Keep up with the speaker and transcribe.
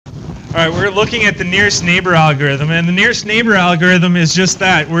All right, we're looking at the nearest neighbor algorithm, and the nearest neighbor algorithm is just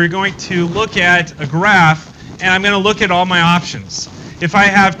that. We're going to look at a graph, and I'm going to look at all my options. If I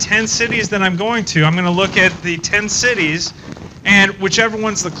have 10 cities that I'm going to look at the 10 cities, and whichever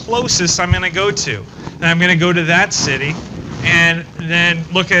one's the closest I'm going to go to. Then I'm going to go to that city, and then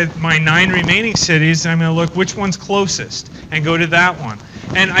look at my 9 remaining cities, and I'm going to look which one's closest, and go to that one.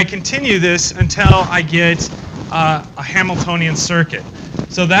 And I continue this until I get a Hamiltonian circuit.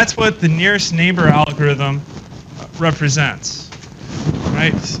 So that's what the nearest neighbor algorithm represents,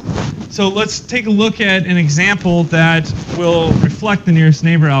 right? So let's take a look at an example that will reflect the nearest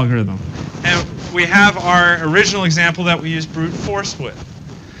neighbor algorithm. And we have our original example that we used brute force with.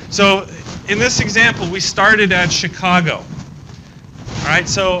 So in this example, we started at Chicago. All right,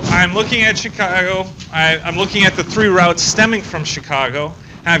 so I'm looking at Chicago. I'm looking at the 3 routes stemming from Chicago.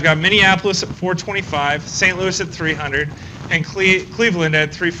 And I've got Minneapolis at 425, St. Louis at 300, and Cleveland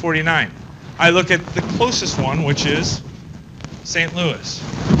at 349. I look at the closest one, which is St. Louis.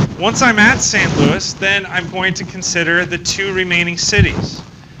 Once I'm at St. Louis, then I'm going to consider the 2 remaining cities.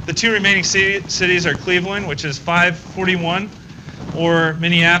 The 2 remaining cities are Cleveland, which is 541, or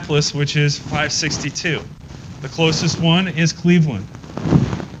Minneapolis, which is 562. The closest one is Cleveland.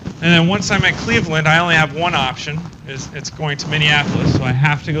 And then once I'm at Cleveland, I only have one option. It's going to Minneapolis, so I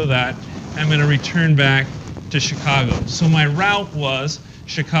have to go that. I'm going to return back to Chicago. So my route was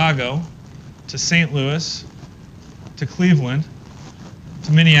Chicago to St. Louis to Cleveland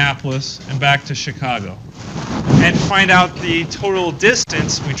to Minneapolis and back to Chicago. And to find out the total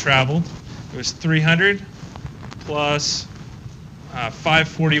distance we traveled, it was 300 plus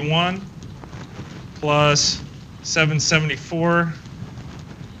 541 plus 774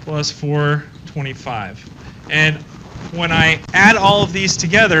 plus 425. And when I add all of these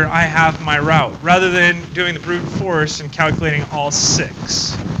together, I have my route, rather than doing the brute force and calculating all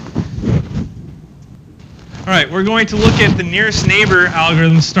 6. All right, we're going to look at the nearest neighbor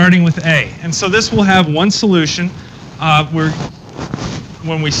algorithm starting with A. And so this will have one solution.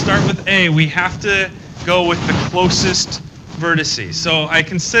 When we start with A, we have to go with the closest vertices. So I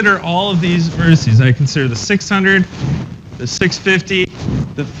consider all of these vertices. I consider the 600, the 650,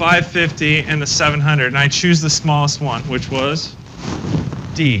 the 550, and the 700. And I choose the smallest one, which was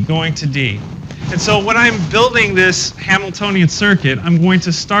D, going to D. And so when I'm building this Hamiltonian circuit, I'm going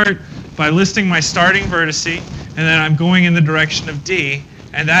to start by listing my starting vertice, and then I'm going in the direction of D,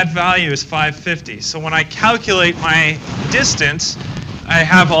 and that value is 550. So when I calculate my distance, I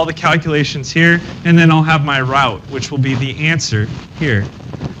have all the calculations here, and then I'll have my route, which will be the answer here.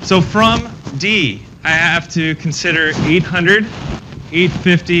 So from D, I have to consider 800,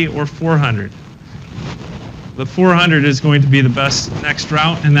 850, or 400. The 400 is going to be the best next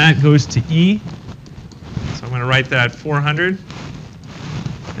route, and that goes to E. So I'm going to write that 400.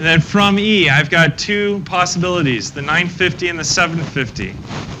 And then from E, I've got 2 possibilities, the 950 and the 750.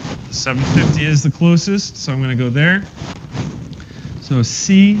 The 750 is the closest, so I'm going to go there. So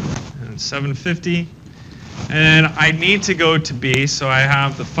C and 750. And I need to go to B, so I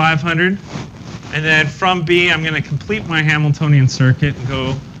have the 500. And then from B, I'm going to complete my Hamiltonian circuit and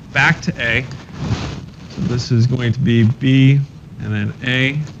go back to A. So this is going to be B and then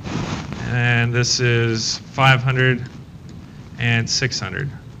A. And this is 500 and 600.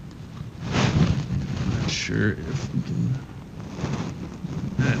 Not sure if we can...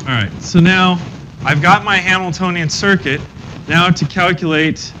 All right, so now I've got my Hamiltonian circuit. Now to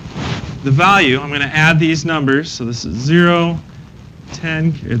calculate the value, I'm going to add these numbers. So this is 0,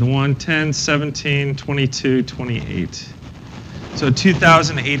 10, the 1, 10, 17, 22, 28. So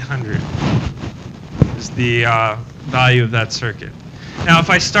 2,800 is the value of that circuit. Now if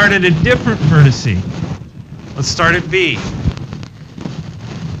I start at a different vertice, let's start at B.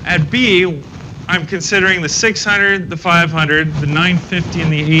 At B, I'm considering the 600, the 500, the 950,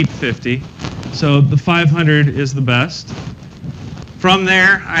 and the 850. So the 500 is the best. From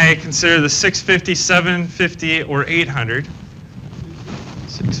there, I consider the 650, 750, or 800.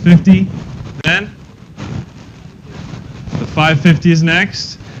 650. Then the 550 is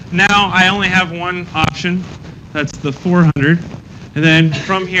next. Now I only have one option. That's the 400. And then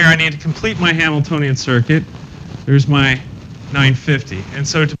from here, I need to complete my Hamiltonian circuit. There's my 950. And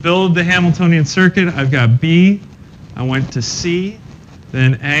so to build the Hamiltonian circuit, I've got B. I went to C,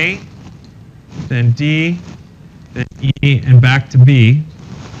 then A, then D, then E, and back to B.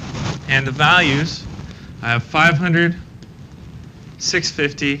 And the values, I have 500,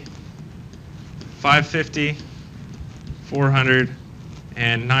 650, 550, 400,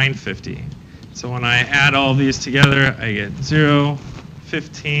 and 950. So when I add all these together, I get 0,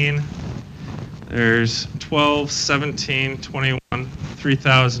 15, there's 12, 17, 21,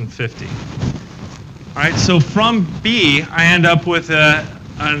 3050. All right, so from B, I end up with an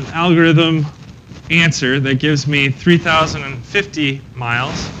algorithm answer that gives me 3050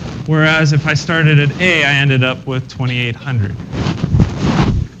 miles, whereas if I started at A, I ended up with 2800.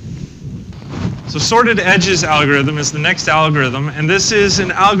 So sorted edges algorithm is the next algorithm, and this is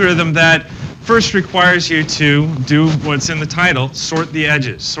an algorithm that first requires you to do what's in the title, sort the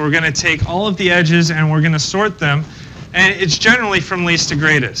edges. So we're going to take all of the edges and we're going to sort them, and it's generally from least to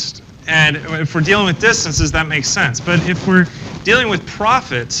greatest. And if we're dealing with distances, that makes sense. But if we're dealing with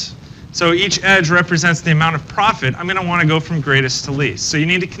profits, so each edge represents the amount of profit, I'm going to want to go from greatest to least. So you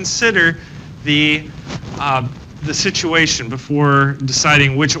need to consider the situation before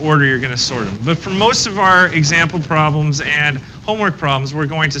deciding which order you're going to sort them. But for most of our example problems and homework problems, we're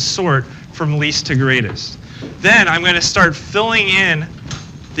going to sort from least to greatest. Then I'm going to start filling in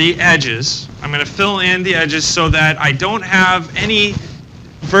the edges. I'm going to fill in the edges so that I don't have any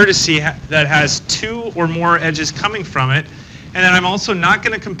vertice that has two or more edges coming from it. And then I'm also not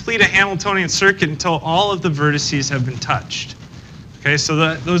going to complete a Hamiltonian circuit until all of the vertices have been touched. Okay,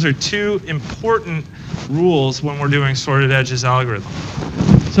 so those are two important rules when we're doing sorted edges algorithm.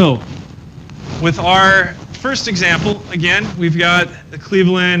 So with our first example, again, we've got the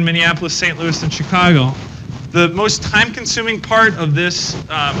Cleveland, Minneapolis, St. Louis, and Chicago. The most time-consuming part of this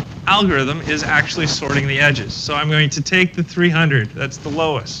algorithm is actually sorting the edges. So I'm going to take the 300, that's the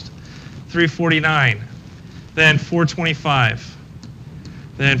lowest, 349, then 425,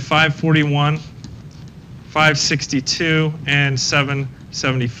 then 541, 562, and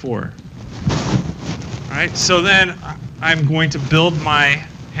 774. All right, so then I'm going to build my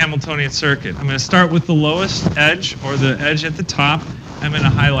Hamiltonian circuit. I'm going to start with the lowest edge, or the edge at the top. I'm going to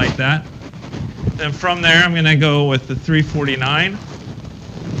highlight that. Then from there, I'm going to go with the 349,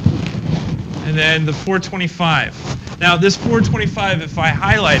 and then the 425. Now, this 425, if I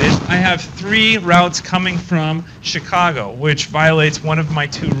highlight it, I have 3 routes coming from Chicago, which violates one of my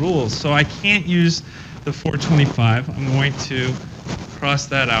 2 rules. So I can't use the 425. I'm going to cross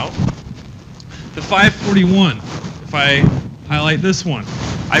that out. The 541, if I highlight this one,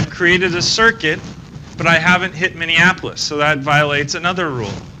 I've created a circuit, but I haven't hit Minneapolis, so that violates another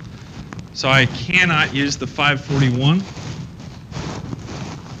rule. So I cannot use the 541.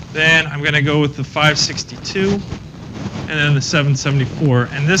 Then I'm going to go with the 562, and then the 774.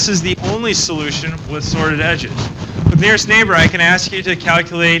 And this is the only solution with sorted edges. With nearest neighbor, I can ask you to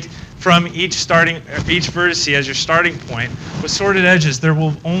calculate from each vertice as your starting point. With sorted edges, there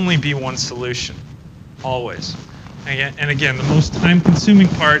will only be one solution, always. And again, the most time-consuming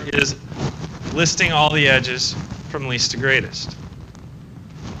part is listing all the edges from least to greatest.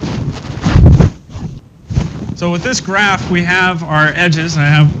 So with this graph, we have our edges. I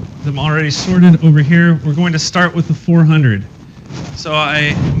have them already sorted over here. We're going to start with the 400. So I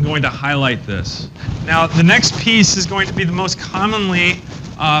am going to highlight this. Now, the next piece is going to be the most commonly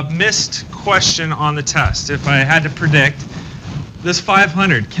missed question on the test. If I had to predict, this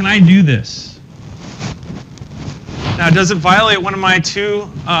 500, can I do this? Now, does it violate one of my 2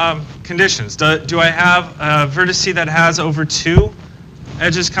 conditions? Do I have a vertice that has over 2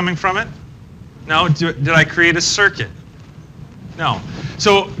 edges coming from it? No. Did I create a circuit? No.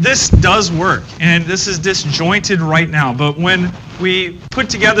 So this does work, and this is disjointed right now. But when we put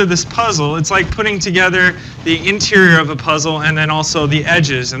together this puzzle, it's like putting together the interior of a puzzle and then also the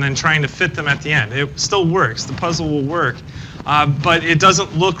edges and then trying to fit them at the end. It still works. The puzzle will work, but it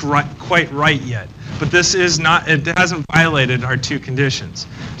doesn't look quite right yet. But this is not, it hasn't violated our 2 conditions.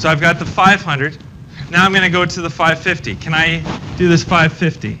 So I've got the 500. Now I'm going to go to the 550. Can I do this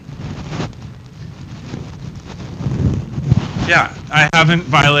 550? Yeah, I haven't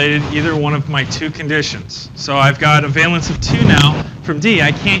violated either one of my 2 conditions. So I've got a valence of 2 now from D.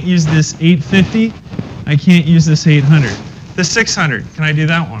 I can't use this 850. I can't use this 800. The 600, can I do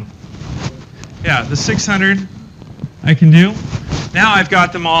that one? Yeah, the 600 I can do. Now I've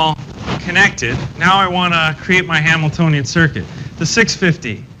got them all connected. Now I want to create my Hamiltonian circuit. The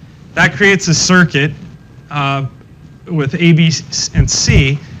 650, that creates a circuit with A, B, and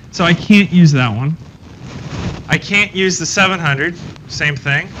C, so I can't use that one. I can't use the 700, same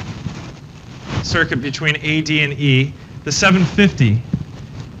thing. Circuit between A, D, and E. The 750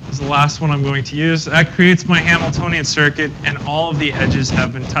 is the last one I'm going to use. That creates my Hamiltonian circuit, and all of the edges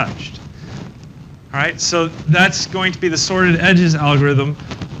have been touched. All right, so that's going to be the sorted edges algorithm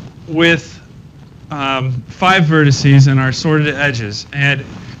with 5 vertices in our sorted edges. And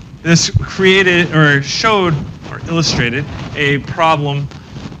this created, or showed, or illustrated a problem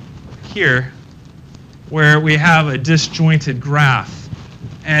here where we have a disjointed graph,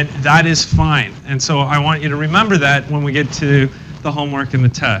 and that is fine. And so I want you to remember that when we get to the homework and the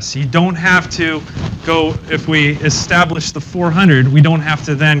tests. You don't have to go, if we establish the 400, we don't have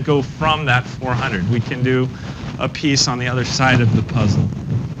to then go from that 400. We can do a piece on the other side of the puzzle.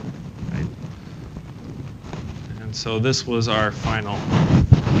 Right? And so this was our final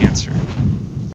answer.